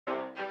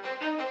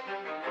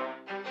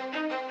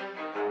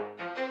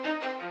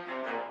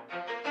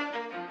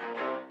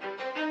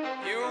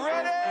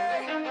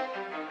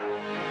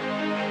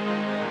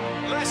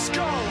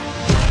go.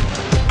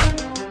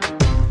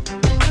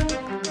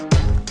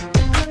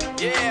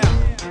 Yeah.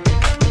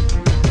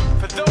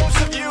 For those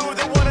of you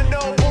that want to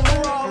know what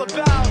we're all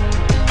about,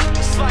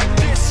 it's like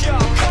this, y'all.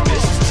 Come on.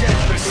 This is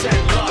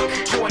 10% luck,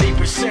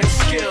 20%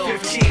 skill,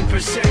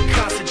 15%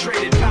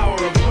 concentrated power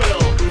of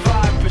will,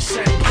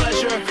 5%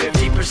 pleasure,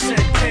 50%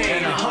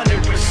 pain, and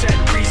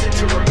 100% reason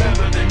to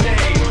remember the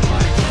name.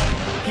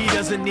 He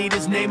doesn't need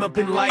his name up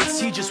in lights,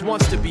 he just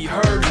wants to be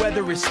heard,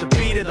 whether it's the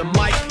beat of the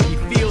mic.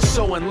 He feels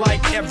so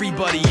unlike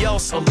everybody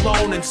else,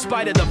 alone, in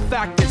spite of the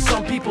fact that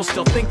some people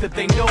still think that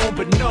they know him,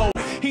 but no,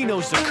 he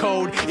knows the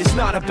code. It's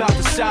not about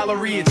the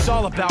salary, it's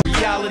all about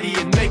reality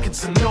and making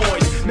some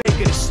noise,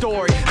 making a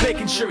story,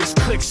 making sure his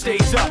click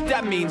stays up.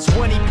 That means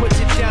when he puts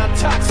it down,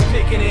 Tox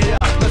picking it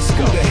up. Let's go.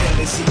 Who the hell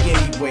is he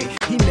anyway?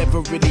 He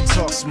never really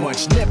talks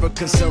much, never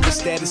concerned with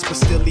status, but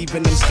still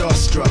leaving him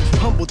starstruck.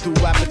 Humble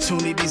through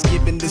opportunities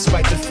given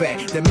despite the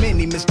fact that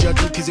many misjudge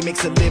him cause he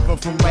makes a living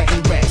from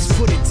writing raps.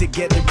 Put it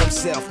together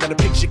himself, now the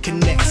picture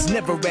connects,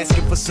 never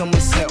asking for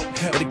someone's help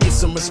or to get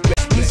some respect.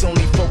 He's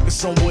only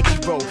focused on what he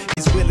wrote,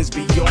 his will is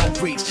beyond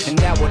reach, and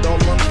now it all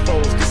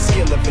unfolds, the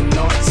skill of an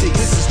artist.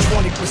 This is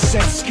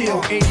 20%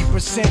 skill,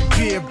 80%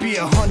 fear, be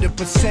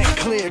 100%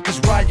 clear, cause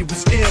Ryu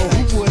was ill.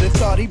 Who would've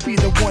thought he'd be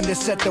the one that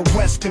set the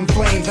West in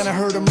flames? And I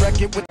heard him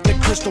wreck it with the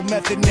crystal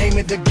method, name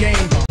of the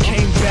game.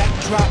 Came back,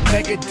 dropped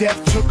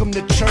Megadeth, took him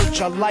to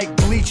church. I like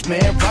Bleach,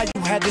 man.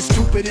 Ryu had the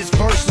stupidest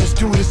verse, this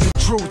dude is the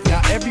truth.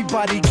 Now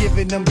everybody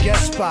giving them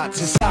guest spots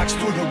and socks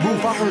through the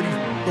roof. I heard he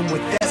f***ing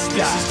with that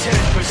This is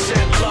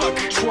 10% luck,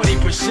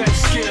 20%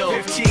 skill,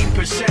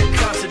 15%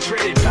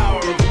 concentrated power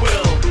of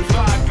will,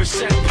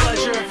 5%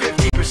 pleasure,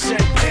 50%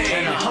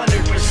 pain, and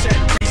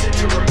 100% reason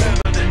to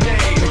remember the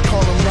name. They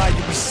call him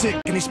Ryu, he's sick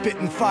and he's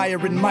spitting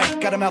fire. And Mike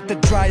got him out the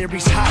dryer,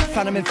 he's hot.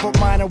 Found him in Fort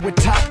Minor with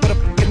top, but a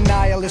f***ing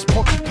nihilist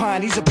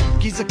porcupine. He's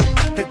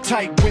the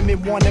type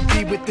women wanna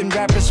be with, and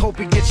rappers hope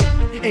he gets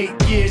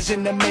 8 years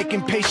in the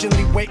making,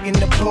 patiently waiting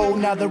to blow.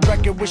 Now the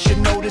record with your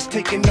notice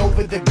taking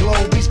over the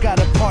globe. He's got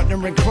a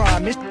partner in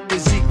crime, his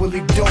is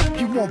equally dope.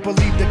 You won't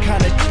believe the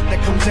kind of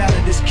that comes out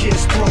of this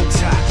kid's throat.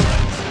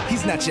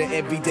 He's not your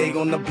everyday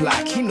on the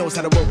block. He knows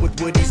how to work with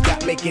what he's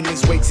got, making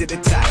his way to the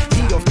top.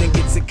 He often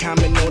gets a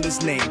comment on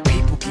his name.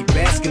 People keep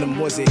asking him,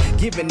 was it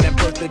given that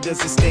birth, or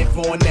does it stand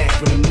for an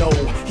acronym? No,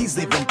 he's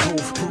living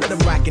proof. Let him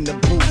rock in the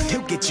booth.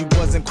 He'll get you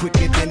buzzing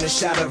quicker than a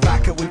shot of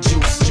vodka with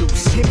juice.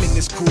 Him and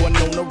his crew are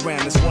known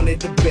around as one of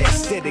the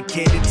best,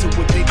 dedicated to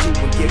what they do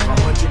and give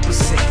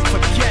 100%.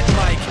 Forget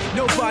Mike,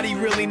 nobody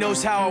really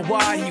knows how or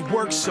why he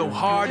works so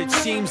hard. It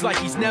seems like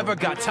he's never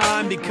got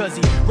time, because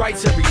he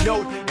writes every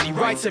note and he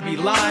writes every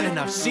line. And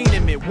I've seen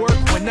him at work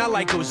when that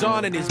light goes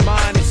on in his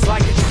mind. It's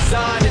like a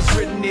design is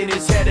written in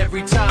his head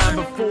every time,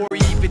 before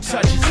he even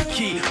touches a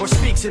key or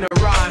speaks in a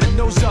rhyme. And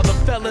those other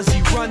fellas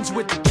he runs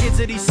with, the kids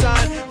that he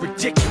signed,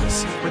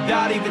 ridiculous,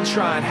 without even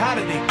trying. How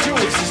do they do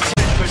it? This is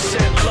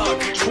 10% luck,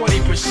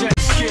 20%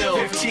 skill,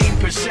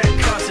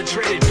 15%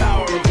 concentrated